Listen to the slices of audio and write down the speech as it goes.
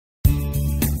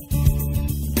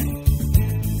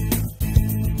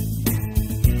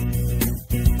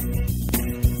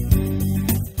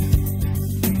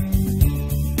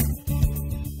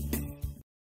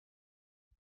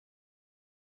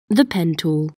The pen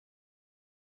tool.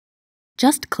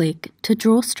 Just click to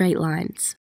draw straight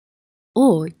lines,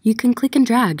 or you can click and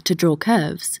drag to draw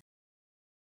curves.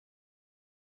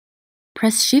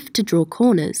 Press Shift to draw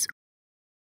corners,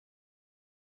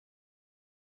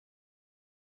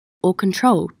 or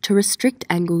Control to restrict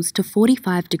angles to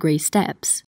 45-degree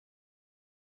steps.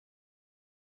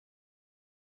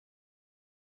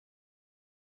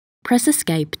 Press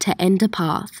Escape to end a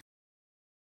path.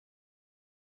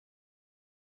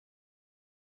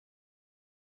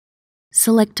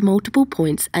 Select multiple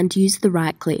points and use the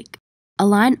right click.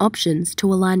 Align options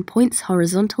to align points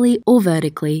horizontally or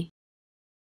vertically.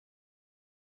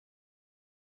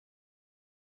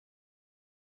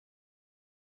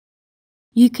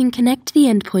 You can connect the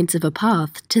endpoints of a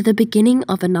path to the beginning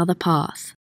of another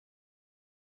path.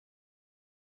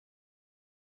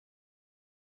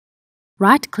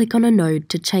 Right-click on a node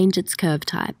to change its curve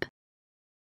type.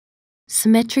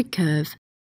 Symmetric curve.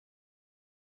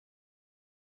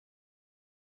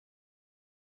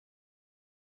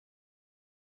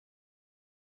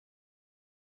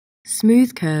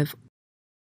 Smooth curve.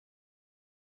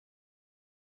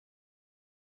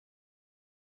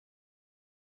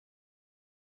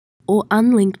 Or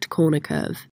unlinked corner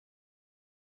curve.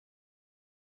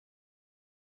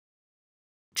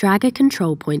 Drag a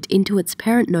control point into its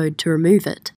parent node to remove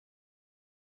it.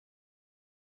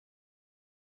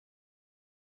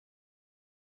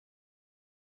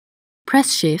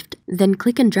 Press Shift, then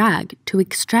click and drag to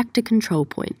extract a control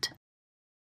point.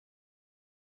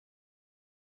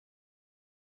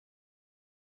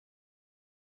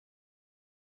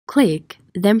 Click,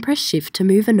 then press Shift to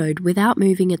move a node without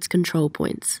moving its control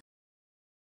points.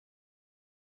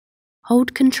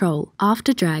 Hold Control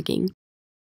after dragging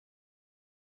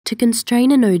to constrain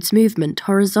a node's movement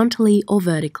horizontally or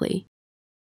vertically.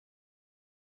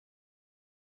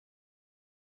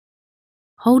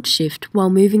 Hold Shift while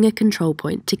moving a control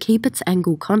point to keep its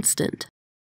angle constant.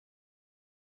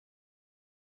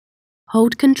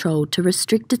 Hold Control to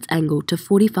restrict its angle to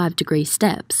 45-degree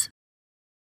steps.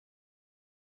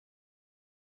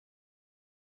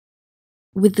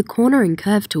 With the corner and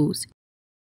curve tools,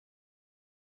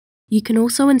 you can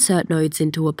also insert nodes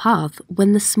into a path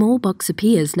when the small box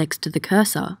appears next to the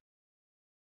cursor.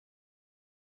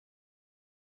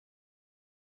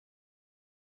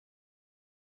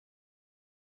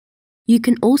 You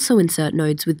can also insert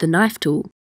nodes with the knife tool.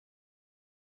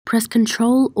 Press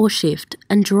Ctrl or Shift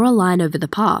and draw a line over the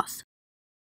path.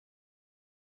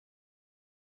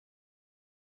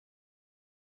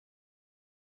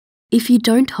 If you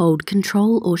don't hold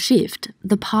Ctrl or Shift,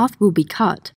 the path will be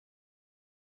cut.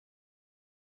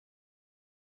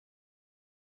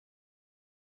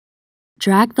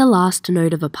 Drag the last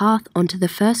node of a path onto the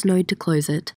first node to close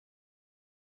it.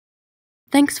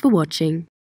 Thanks for watching.